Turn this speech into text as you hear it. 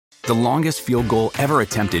The longest field goal ever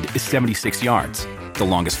attempted is 76 yards. The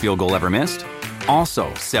longest field goal ever missed?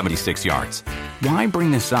 Also 76 yards. Why bring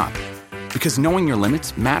this up? Because knowing your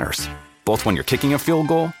limits matters, both when you're kicking a field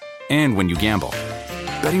goal and when you gamble.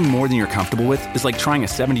 Betting more than you're comfortable with is like trying a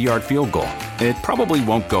 70-yard field goal. It probably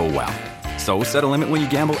won't go well. So set a limit when you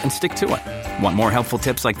gamble and stick to it. Want more helpful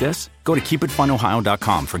tips like this? Go to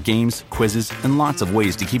keepitfunohio.com for games, quizzes, and lots of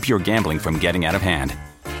ways to keep your gambling from getting out of hand.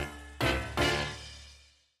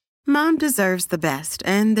 Mom deserves the best,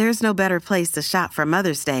 and there's no better place to shop for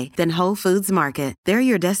Mother's Day than Whole Foods Market. They're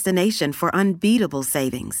your destination for unbeatable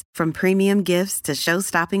savings, from premium gifts to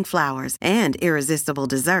show-stopping flowers and irresistible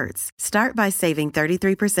desserts. Start by saving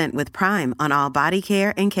 33% with Prime on all body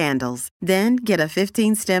care and candles. Then get a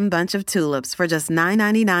 15-stem bunch of tulips for just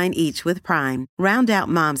 $9.99 each with Prime. Round out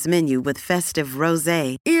Mom's menu with festive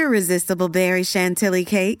rosé, irresistible berry chantilly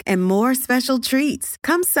cake, and more special treats.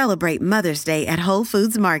 Come celebrate Mother's Day at Whole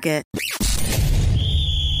Foods Market.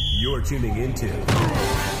 You're tuning into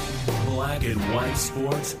Black and White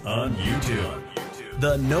Sports on YouTube.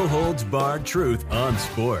 The no-holds-barred truth on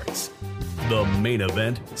sports. The main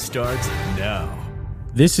event starts now.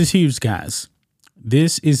 This is huge, guys.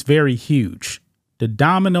 This is very huge. The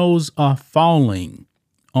dominoes are falling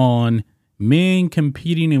on men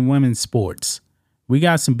competing in women's sports. We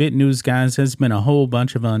got some big news, guys. There's been a whole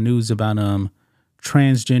bunch of news about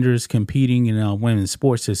transgenders competing in women's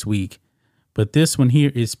sports this week. But this one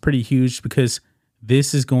here is pretty huge because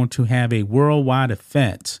this is going to have a worldwide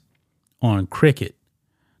effect on cricket.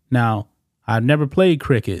 Now, I've never played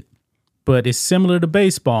cricket, but it's similar to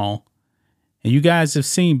baseball. And you guys have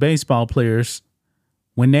seen baseball players,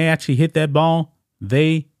 when they actually hit that ball,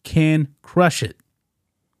 they can crush it.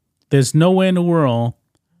 There's no way in the world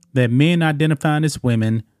that men identifying as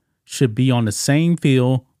women should be on the same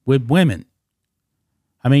field with women.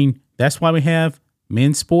 I mean, that's why we have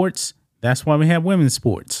men's sports. That's why we have women's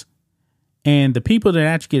sports. And the people that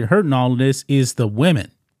actually get hurt in all of this is the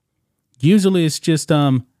women. Usually it's just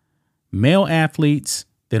male athletes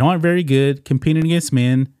that aren't very good competing against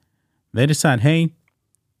men. They decide, hey,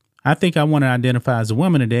 I think I want to identify as a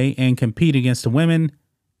woman today and compete against the women,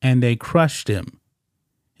 and they crush them.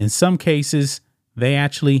 In some cases, they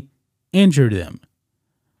actually injure them.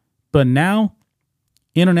 But now,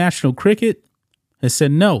 international cricket has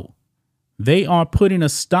said no. They are putting a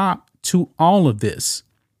stop to all of this.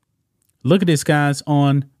 Look at this, guys,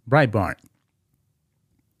 on Breitbart.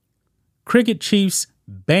 Cricket chiefs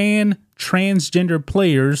ban transgender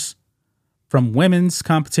players from women's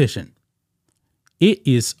competition. It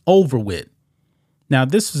is over with. Now,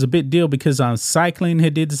 this was a big deal because cycling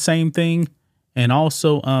had did the same thing, and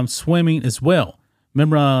also swimming as well.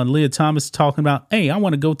 Remember Leah Thomas talking about, hey, I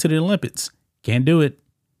want to go to the Olympics. Can't do it.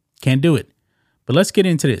 Can't do it. But let's get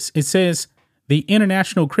into this. It says the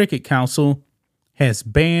International Cricket Council has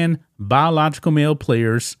banned biological male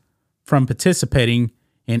players from participating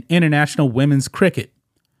in international women's cricket.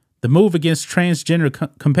 The move against transgender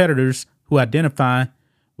competitors who identify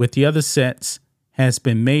with the other sex has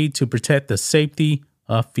been made to protect the safety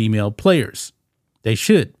of female players. They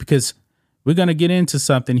should, because we're going to get into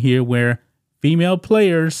something here where female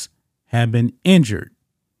players have been injured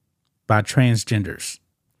by transgenders.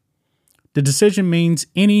 The decision means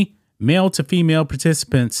any male to female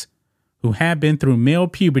participants who have been through male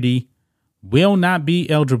puberty will not be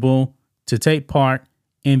eligible to take part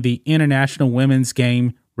in the international women's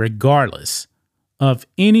game regardless of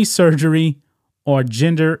any surgery or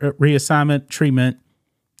gender reassignment treatment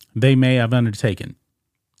they may have undertaken.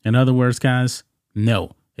 In other words, guys,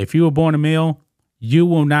 no. If you were born a male, you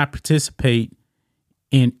will not participate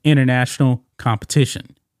in international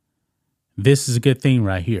competition. This is a good thing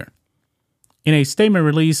right here. In a statement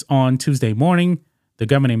released on Tuesday morning, the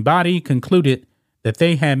governing body concluded that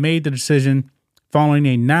they had made the decision following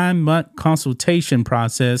a 9-month consultation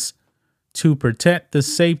process to protect the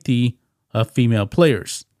safety of female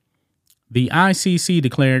players. The ICC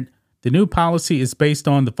declared the new policy is based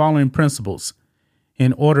on the following principles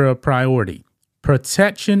in order of priority: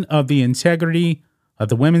 protection of the integrity of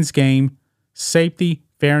the women's game, safety,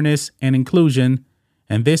 fairness, and inclusion.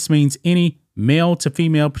 And this means any male to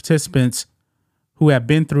female participants who have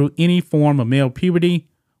been through any form of male puberty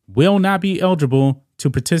will not be eligible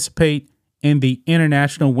to participate in the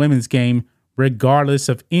international women's game, regardless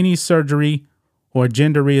of any surgery or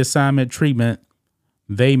gender reassignment treatment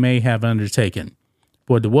they may have undertaken.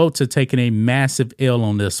 Boy, the Wolves are taking a massive L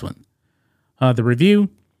on this one. The review,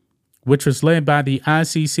 which was led by the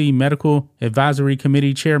ICC Medical Advisory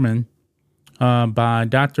Committee Chairman by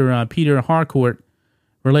Dr. Peter Harcourt,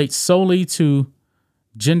 relates solely to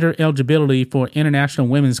gender eligibility for international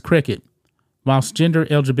women's cricket. whilst gender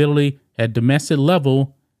eligibility at domestic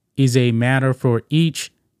level is a matter for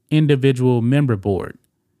each individual member board,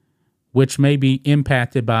 which may be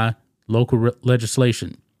impacted by local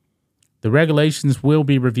legislation. The regulations will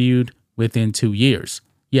be reviewed within 2 years.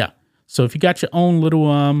 Yeah. So if you got your own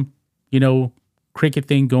little, cricket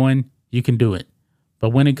thing going, you can do it. But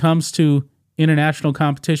when it comes to international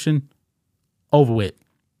competition, over with.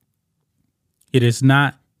 It is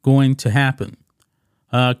not going to happen.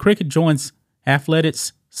 Cricket joins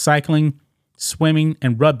athletics, cycling, swimming,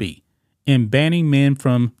 and rugby in banning men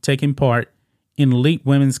from taking part in elite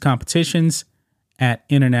women's competitions at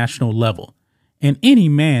international level. And any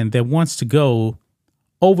man that wants to go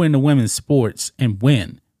over into women's sports and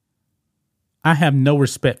win, I have no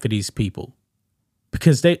respect for these people.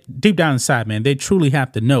 Because they, deep down inside, man, they truly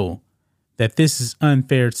have to know that this is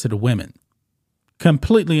unfair to the women.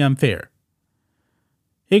 Completely unfair.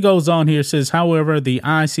 It goes on here, says, however, the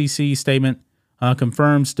ICC statement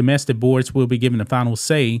confirms domestic boards will be given the final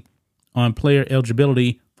say on player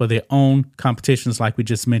eligibility for their own competitions, like we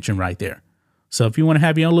just mentioned right there. So if you want to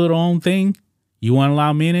have your little own thing, you want to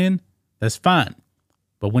allow men in, that's fine.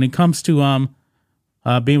 But when it comes to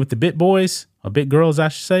being with the big boys, or big girls, I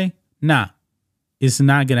should say, nah, it's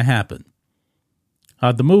not going to happen.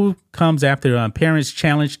 The move comes after parents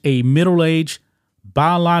challenged a middle-aged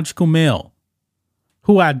biological male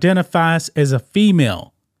who identifies as a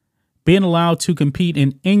female being allowed to compete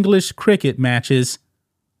in English cricket matches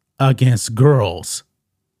against girls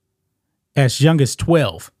as young as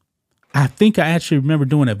 12. I think I actually remember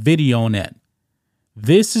doing a video on that.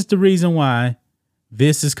 This is the reason why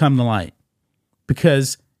this has come to light.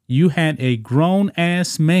 Because you had a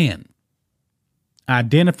grown-ass man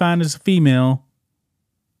identifying as a female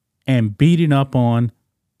and beating up on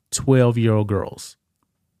 12-year-old girls.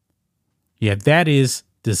 Yeah, that is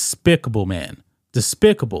despicable, man.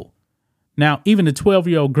 Despicable. Now, even a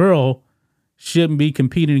 12-year-old girl shouldn't be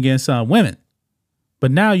competing against women.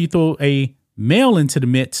 But now you throw a male into the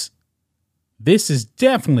mix. This is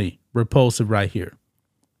definitely repulsive right here.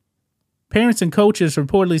 Parents and coaches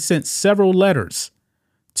reportedly sent several letters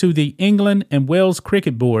to the England and Wales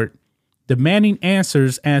Cricket Board demanding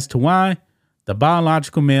answers as to why the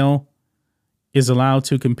biological male is allowed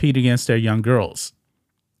to compete against their young girls.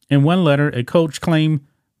 In one letter, a coach claimed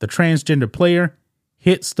the transgender player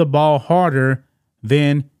hits the ball harder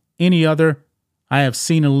than any other I have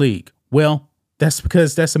seen in the league. Well, that's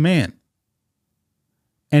because that's a man.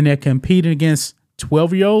 And they're competing against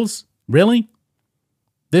 12-year-olds? Really?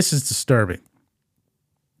 This is disturbing.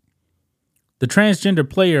 The transgender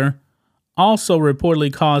player also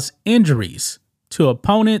reportedly caused injuries to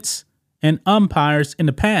opponents and umpires in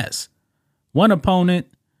the past. One opponent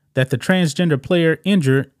that the transgender player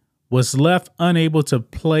injured was left unable to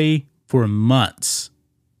play for months.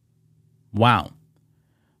 Wow.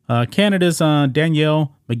 Canada's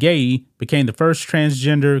Danielle McGahey became the first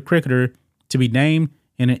transgender cricketer to be named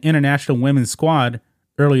in an international women's squad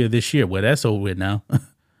earlier this year. Well, that's over with now.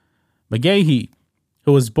 McGahey,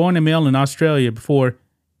 who was born a male in Australia before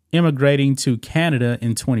immigrating to Canada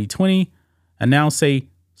in 2020, announced a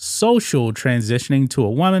social transitioning to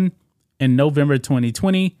a woman in November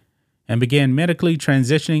 2020 and began medically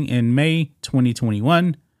transitioning in May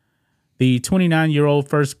 2021. The 29-year-old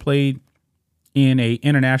first played in an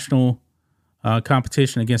international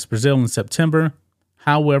competition against Brazil in September.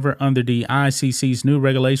 However, under the ICC's new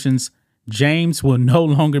regulations, James will no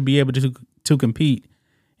longer be able to compete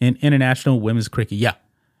in international women's cricket. Yeah.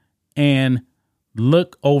 And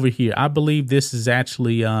look over here. I believe this is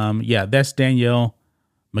actually, that's Danielle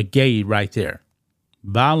McGahey right there.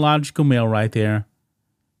 Biological male right there.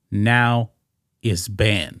 Now is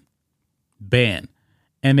banned. Banned.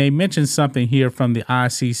 And they mentioned something here from the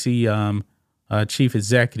ICC chief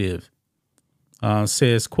executive.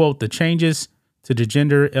 Says, quote, the changes to the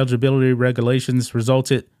gender eligibility regulations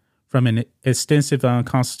resulted from an extensive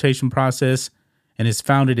consultation process and is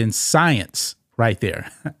founded in science right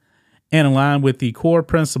there and aligned with the core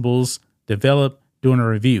principles developed during a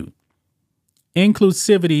review.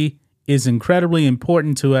 Inclusivity is incredibly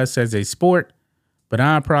important to us as a sport, but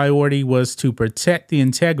our priority was to protect the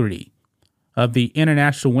integrity of the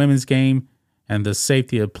international women's game and the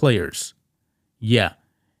safety of players. Yeah.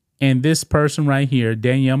 And this person right here,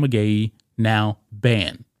 Danielle McGahey, now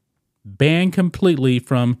banned. Banned completely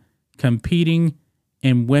from competing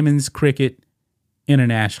in women's cricket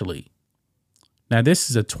internationally. Now, this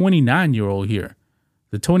is a 29-year-old here.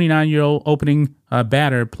 The 29-year-old opening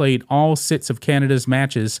batter played all 6 of Canada's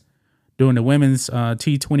matches during the Women's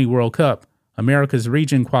T20 World Cup, America's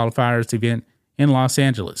region qualifiers event in Los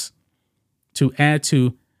Angeles. To add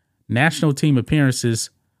to national team appearances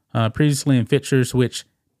previously in fixtures which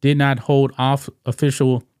did not hold off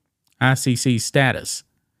official ICC status.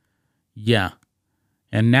 Yeah.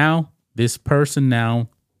 And now this person now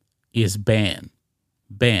is banned.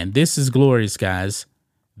 Banned. This is glorious, guys.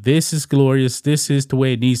 This is glorious. This is the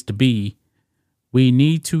way it needs to be. We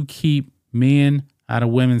need to keep men out of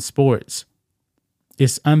women's sports.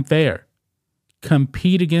 It's unfair.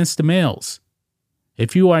 Compete against the males.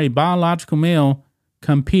 If you are a biological male,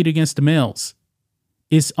 compete against the males.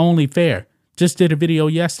 It's only fair. Just did a video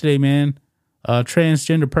yesterday, man. A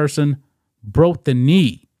transgender person broke the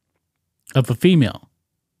knee of a female.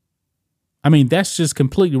 I mean, that's just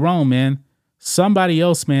completely wrong, man. Somebody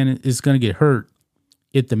else, man, is going to get hurt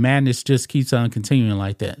if the madness just keeps on continuing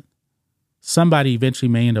like that. Somebody eventually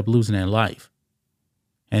may end up losing their life.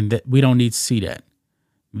 And that we don't need to see that.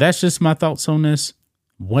 That's just my thoughts on this.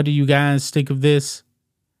 What do you guys think of this?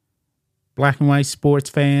 Black and white sports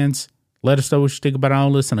fans, let us know what you think about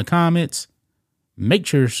all this in the comments. Make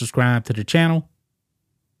sure to subscribe to the channel.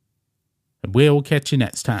 And we'll catch you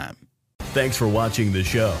next time. Thanks for watching the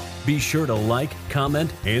show. Be sure to like,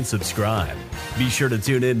 comment, and subscribe. Be sure to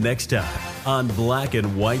tune in next time on Black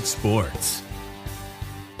and White Sports.